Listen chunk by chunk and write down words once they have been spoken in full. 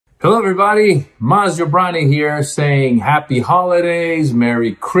Hello everybody, Maz Jobrani here saying happy holidays,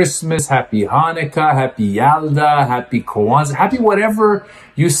 Merry Christmas, Happy Hanukkah, Happy Yalda, Happy Kwanzaa, happy whatever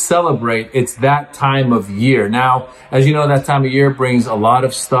you celebrate. It's that time of year. Now, as you know, that time of year brings a lot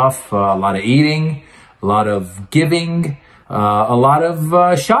of stuff, a lot of eating, a lot of giving, a lot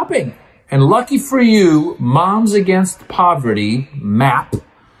of shopping. And lucky for you, Moms Against Poverty, MAP,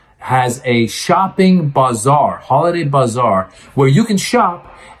 has a shopping bazaar, holiday bazaar, where you can shop.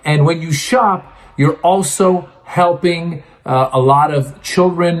 And when you shop, you're also helping a lot of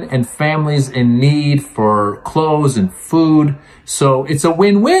children and families in need for clothes and food. So it's a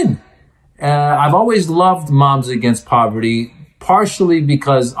win-win. I've always loved Moms Against Poverty, partially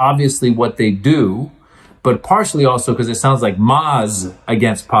because obviously what they do, but partially also because it sounds like Maz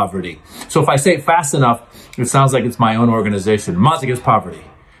Against Poverty. So if I say it fast enough, it sounds like it's my own organization. Maz Against Poverty.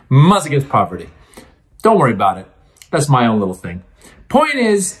 Maz Against Poverty. Don't worry about it. That's my own little thing. Point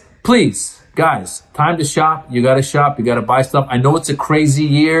is, please, guys, time to shop. You got to shop. You got to buy stuff. I know it's a crazy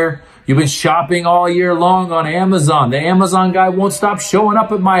year. You've been shopping all year long on Amazon. The Amazon guy won't stop showing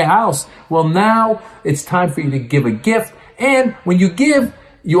up at my house. Well, now it's time for you to give a gift. And when you give,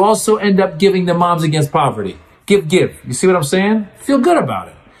 you also end up giving the Moms Against Poverty. Give. You see what I'm saying? Feel good about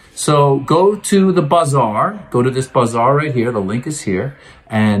it. So go to the bazaar. Go to this bazaar right here. The link is here.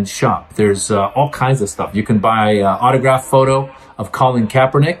 And shop. There's all kinds of stuff. You can buy an autographed photo of Colin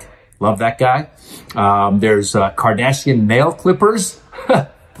Kaepernick. Love that guy. There's Kardashian nail clippers.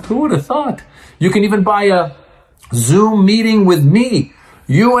 Who would have thought? You can even buy a Zoom meeting with me.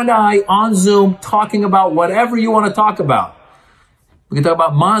 You and I on Zoom talking about whatever you want to talk about. We can talk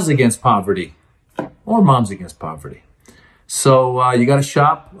about Moms Against Poverty or Moms Against Poverty. So you got to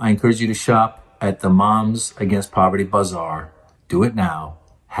shop. I encourage you to shop at the Moms Against Poverty Bazaar. Do it now.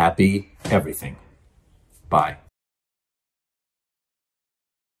 Happy everything. Bye.